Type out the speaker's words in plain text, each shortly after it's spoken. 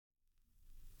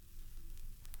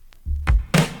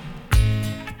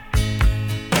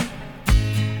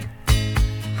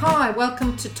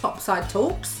welcome to Topside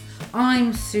Talks.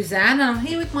 I'm Suzanne and I'm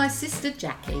here with my sister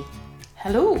Jackie.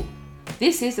 Hello,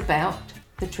 this is about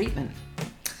the treatment.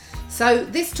 So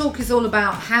this talk is all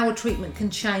about how a treatment can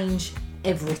change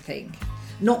everything.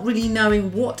 Not really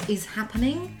knowing what is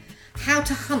happening, how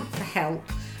to hunt for help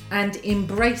and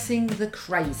embracing the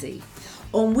crazy.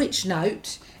 On which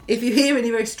note, if you hear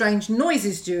any very strange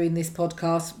noises during this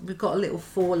podcast, we've got a little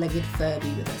four-legged Furby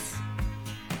with us.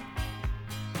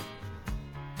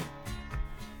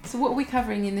 So what are we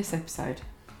covering in this episode?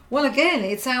 Well, again,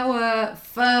 it's our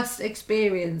first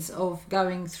experience of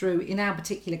going through, in our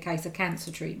particular case, a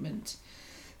cancer treatment.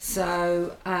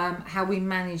 So how we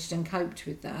managed and coped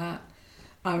with that.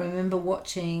 I remember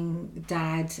watching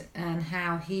Dad and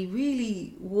how he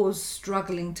really was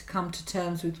struggling to come to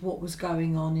terms with what was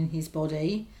going on in his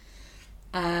body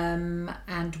and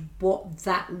what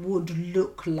that would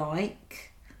look like.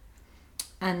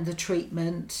 And the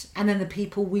treatment, and then the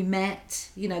people we met,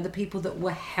 you know, the people that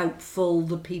were helpful,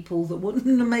 the people that were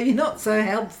maybe not so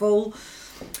helpful,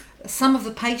 some of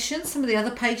the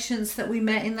other patients that we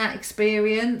met in that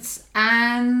experience,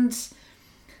 and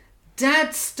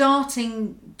Dad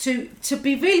starting to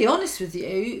be really honest with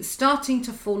you, starting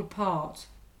to fall apart.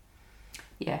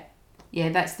 Yeah,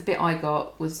 that's the bit I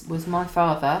got, was my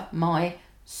father, my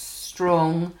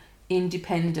strong,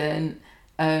 independent,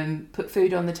 put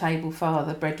food on the table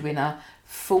father, breadwinner,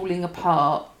 falling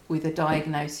apart with a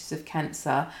diagnosis of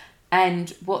cancer,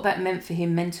 and what that meant for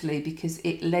him mentally, because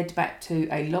it led back to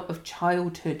a lot of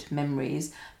childhood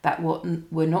memories that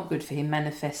were not good for him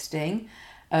manifesting.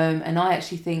 And I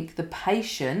actually think the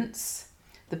patients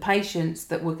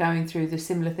that were going through the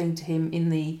similar thing to him in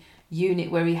the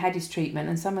unit where he had his treatment,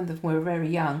 and some of them were very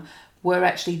young, were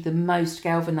actually the most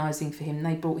galvanising for him.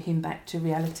 They brought him back to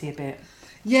reality a bit.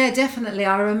 Yeah, definitely.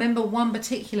 I remember one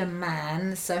particular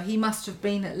man, so he must have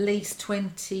been at least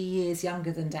 20 years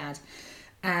younger than Dad,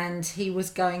 and he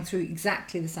was going through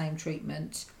exactly the same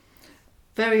treatment.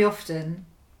 Very often,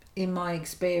 in my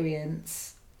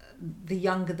experience, the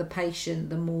younger the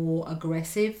patient, the more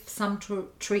aggressive some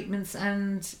treatments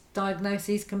and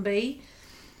diagnoses can be.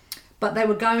 But they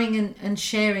were going and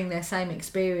sharing their same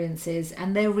experiences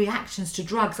and their reactions to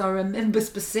drugs. I remember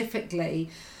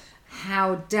specifically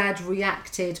how Dad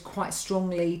reacted quite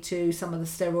strongly to some of the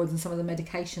steroids and some of the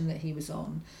medication that he was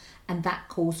on, and that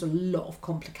caused a lot of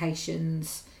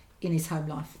complications in his home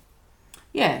life.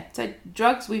 Yeah, so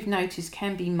drugs, we've noticed,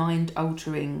 can be mind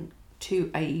altering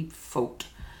to a fault,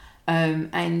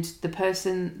 and the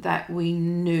person that we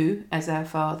knew as our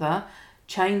father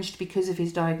changed because of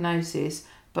his diagnosis,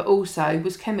 but also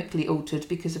was chemically altered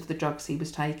because of the drugs he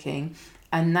was taking,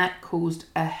 and that caused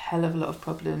a hell of a lot of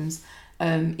problems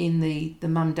in the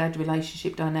mum-dad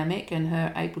relationship dynamic, and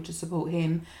her able to support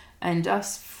him and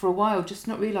us for a while just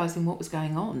not realising what was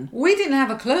going on. We didn't have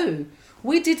a clue.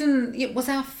 It was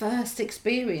our first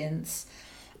experience,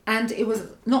 and it was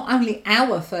not only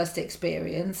our first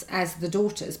experience as the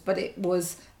daughters, but it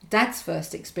was Dad's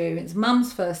first experience,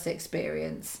 Mum's first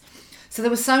experience. So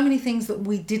there were so many things that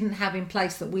we didn't have in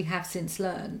place that we have since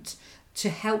learned to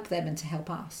help them and to help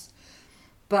us.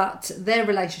 But their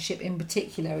relationship in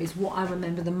particular is what I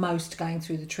remember the most going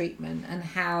through the treatment, and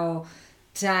how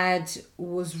Dad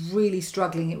was really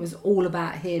struggling. It was all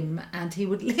about him, and he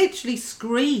would literally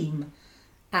scream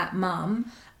at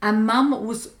Mum, and Mum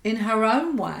was in her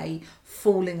own way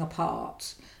falling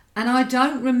apart. And I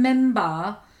don't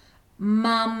remember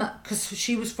Mum, because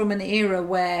she was from an era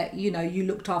where, you know, you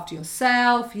looked after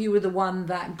yourself, you were the one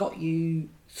that got you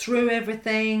through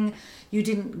everything, you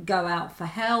didn't go out for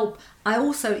help. I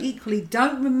also equally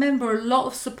don't remember a lot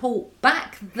of support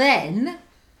back then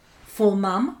for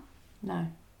Mum. No,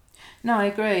 I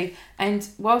agree. And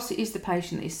whilst it is the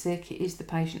patient that is sick, it is the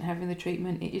patient having the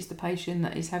treatment, it is the patient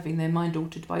that is having their mind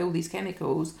altered by all these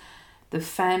chemicals, the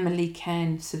family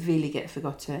can severely get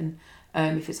forgotten.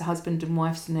 If it's a husband and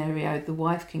wife scenario, the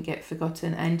wife can get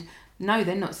forgotten, and no,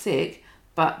 they're not sick,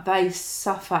 but they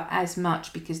suffer as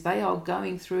much because they are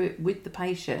going through it with the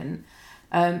patient.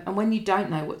 And when you don't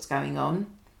know what's going on,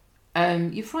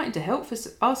 you're frightened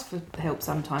to ask for help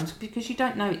sometimes, because you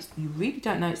really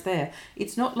don't know it's there.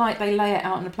 It's not like they lay it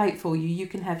out on a plate for you. You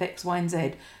can have X, Y, and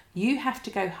Z. You have to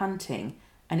go hunting,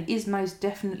 and it is most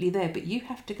definitely there, but you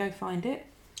have to go find it.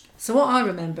 So what I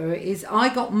remember is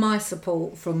I got my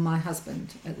support from my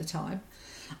husband at the time.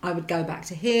 I would go back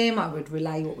to him, I would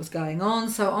relay what was going on.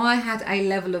 So I had a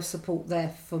level of support there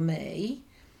for me.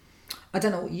 I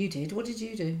don't know what you did. What did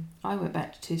you do? I went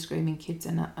back to two screaming kids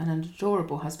and an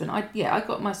adorable husband. I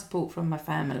got my support from my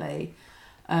family.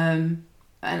 And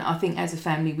I think as a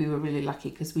family we were really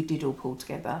lucky because we did all pull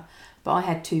together. But I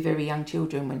had two very young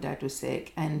children when Dad was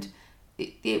sick, and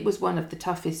it was one of the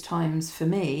toughest times for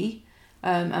me.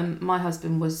 And my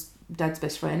husband was Dad's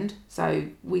best friend, so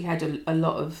we had a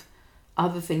lot of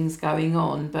other things going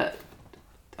on, but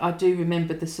I do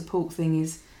remember the support thing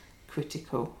is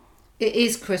critical. It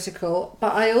is critical,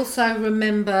 but I also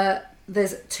remember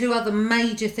there's two other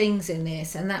major things in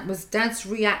this, and that was Dad's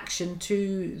reaction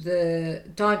to the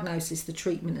diagnosis, the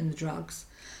treatment and the drugs,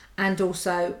 and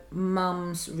also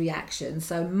Mum's reaction.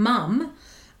 So Mum,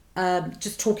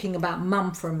 just talking about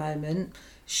Mum for a moment,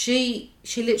 she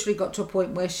literally got to a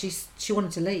point where she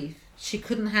wanted to leave. She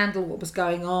couldn't handle what was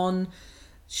going on.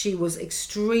 She was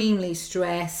extremely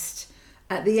stressed,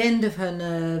 at the end of her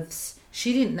nerves.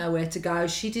 She didn't know where to go.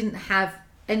 She didn't have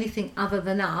anything other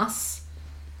than us.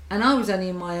 And I was only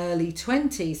in my early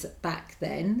 20s back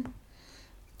then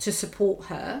to support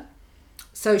her.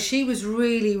 So she was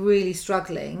really, really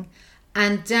struggling.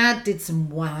 And Dad did some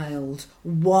wild,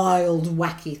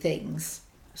 wacky things.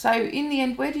 So in the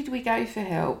end, where did we go for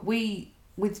help?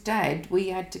 With Dad, we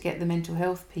had to get the mental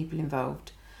health people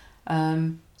involved.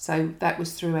 So that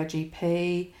was through our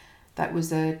GP. That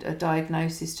was a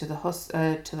diagnosis to the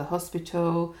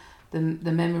hospital.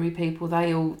 The memory people,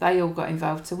 they all got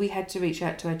involved. So we had to reach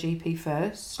out to our GP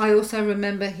first. I also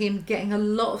remember him getting a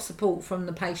lot of support from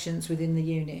the patients within the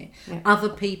unit, Yeah. other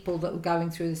people that were going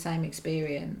through the same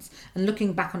experience. And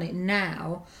looking back on it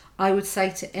now, I would say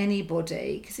to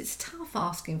anybody, because it's tough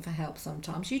asking for help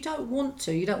sometimes. You don't want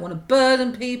to. You don't want to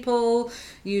burden people.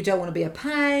 You don't want to be a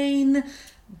pain.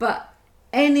 But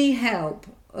any help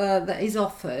that is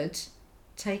offered,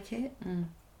 take it.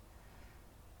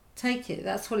 Take it.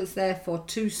 That's what it's there for,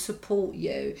 to support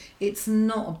you. It's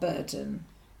not a burden.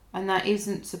 And that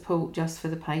isn't support just for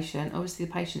the patient. Obviously,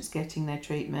 the patient's getting their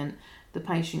treatment. The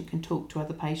patient can talk to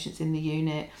other patients in the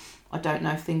unit. I don't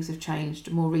know if things have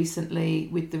changed more recently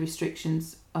with the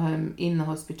restrictions in the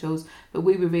hospitals, but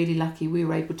we were really lucky. We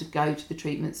were able to go to the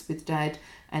treatments with Dad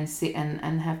and sit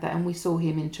and have that, and we saw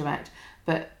him interact.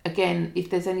 But again, if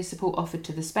there's any support offered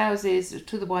to the spouses,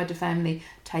 to the wider family,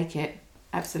 take it.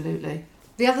 Absolutely.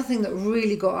 The other thing that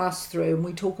really got us through, and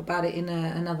we talk about it in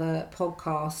another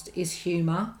podcast, is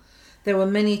humour. There were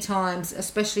many times,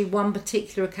 especially one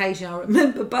particular occasion, I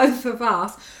remember both of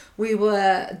us,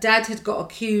 Dad had got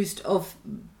accused of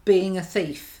being a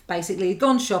thief. Basically, he'd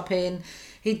gone shopping,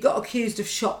 he'd got accused of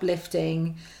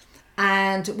shoplifting,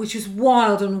 and which was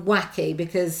wild and wacky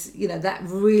because, you know, that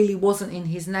really wasn't in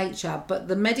his nature. But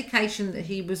the medication that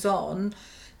he was on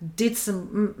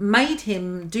made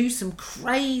him do some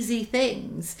crazy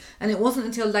things, and it wasn't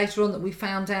until later on that we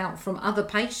found out from other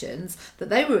patients that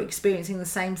they were experiencing the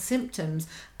same symptoms,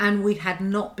 and we had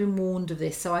not been warned of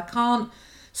this. So I can't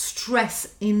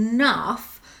stress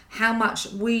enough how much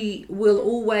we will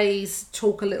always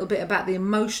talk a little bit about the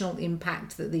emotional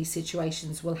impact that these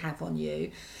situations will have on you,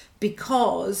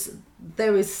 because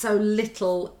there is so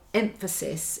little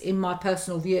emphasis, in my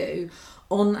personal view,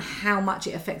 on how much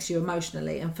it affects you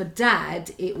emotionally. And for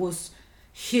Dad, it was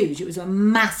huge. It was a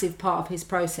massive part of his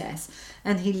process.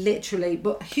 And he literally,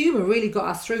 but humour really got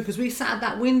us through, because we sat at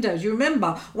that window, do you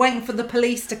remember, waiting for the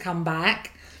police to come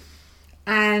back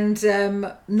and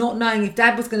not knowing if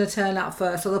Dad was going to turn up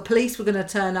first or the police were going to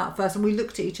turn up first. And we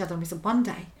looked at each other and we said, one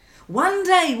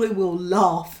day we will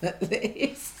laugh at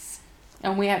this.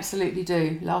 And we absolutely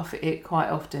do laugh at it quite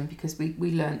often, because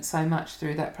we learnt so much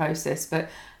through that process. But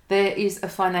there is a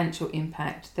financial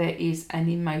impact, there is an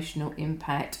emotional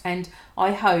impact, and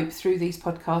I hope through these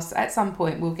podcasts at some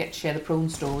point we'll get to share the prawn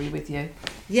story with you.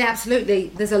 Yeah,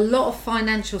 absolutely. There's a lot of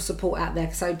financial support out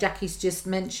there. So Jackie's just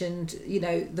mentioned, you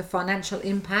know, the financial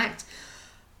impact.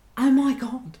 Oh my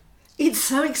God, it's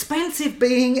so expensive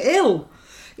being ill.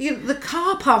 The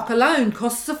car park alone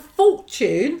costs a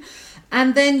fortune,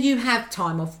 and then you have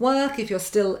time off work if you're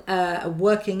still a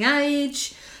working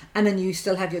age. And then you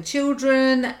still have your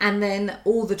children, and then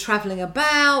all the travelling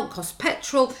about costs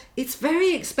petrol. It's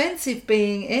very expensive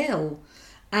being ill.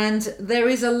 And there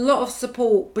is a lot of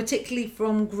support, particularly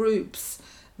from groups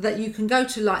that you can go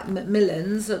to, like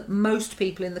Macmillan's. Most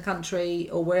people in the country,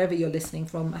 or wherever you're listening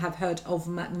from, have heard of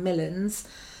Macmillan's.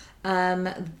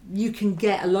 You can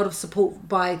get a lot of support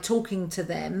by talking to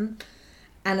them.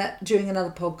 And during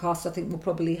another podcast, I think we'll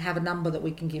probably have a number that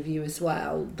we can give you as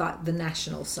well, like the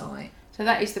national site. So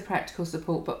that is the practical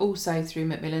support, but also through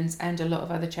Macmillan's and a lot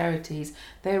of other charities.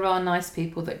 There are nice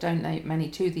people that donate money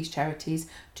to these charities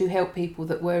to help people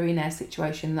that were in our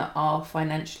situation that are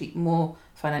more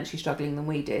financially struggling than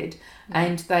we did. Yeah.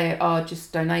 And they are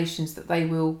just donations that they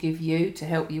will give you to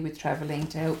help you with travelling,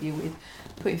 to help you with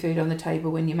putting food on the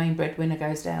table when your main breadwinner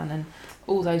goes down, and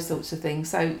all those sorts of things.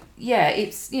 So yeah,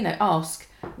 it's, ask.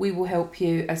 We will help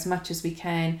you as much as we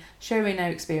can, sharing our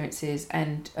experiences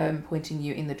and pointing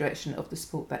you in the direction of the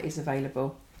support that is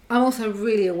available. I'm also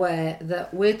really aware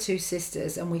that we're two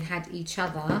sisters and we had each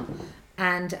other,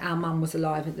 and our mum was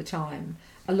alive at the time.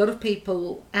 A lot of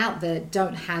people out there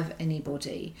don't have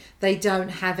anybody. They don't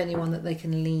have anyone that they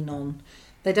can lean on.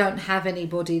 They don't have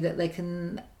anybody that they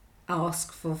can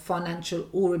ask for financial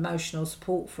or emotional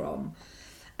support from.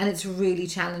 And it's really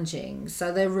challenging.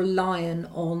 So they're reliant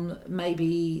on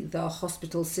maybe the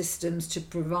hospital systems to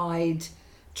provide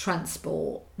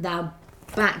transport. Now,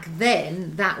 back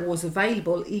then, that was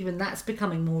available. Even that's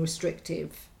becoming more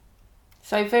restrictive.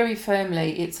 So very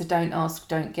firmly, it's a don't ask,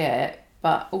 don't get,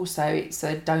 but also it's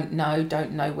a don't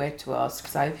know where to ask.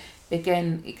 So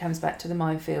again, it comes back to the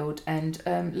minefield, and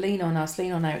lean on us,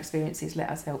 lean on our experiences,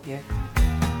 let us help you.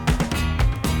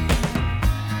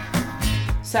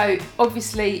 So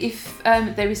obviously, if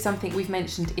there is something we've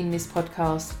mentioned in this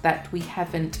podcast that we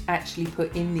haven't actually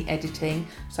put in the editing,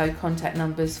 so contact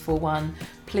numbers for one,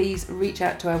 please reach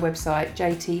out to our website,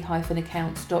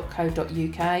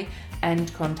 jt-accounts.co.uk,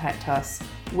 and contact us.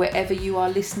 Wherever you are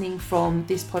listening from,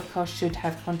 this podcast should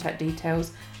have contact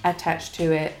details attached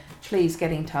to it. Please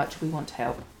get in touch, we want to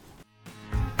help.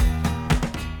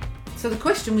 So the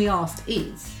question we asked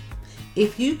is,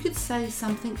 if you could say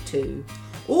something to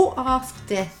or ask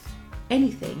death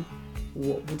anything,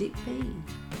 what would it be?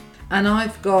 And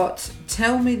I've got,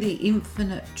 tell me the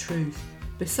infinite truth.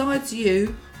 Besides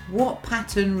you, what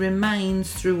pattern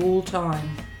remains through all time?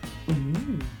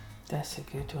 Ooh. That's a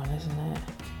good one, isn't it?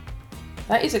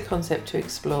 That is a concept to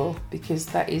explore, because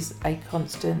that is a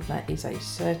constant, that is a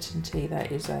certainty,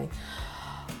 that is a...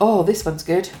 Oh, this one's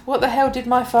good. What the hell did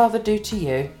my father do to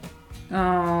you?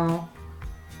 Oh.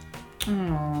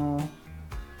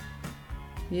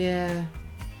 Yeah.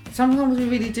 Sometimes we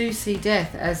really do see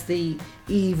death as the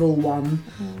evil one,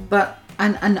 but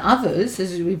and others,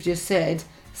 as we've just said,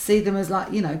 see them as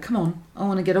like, come on, I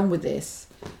want to get on with this.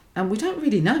 And we don't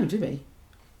really know, do we?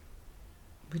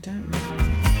 We don't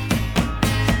really.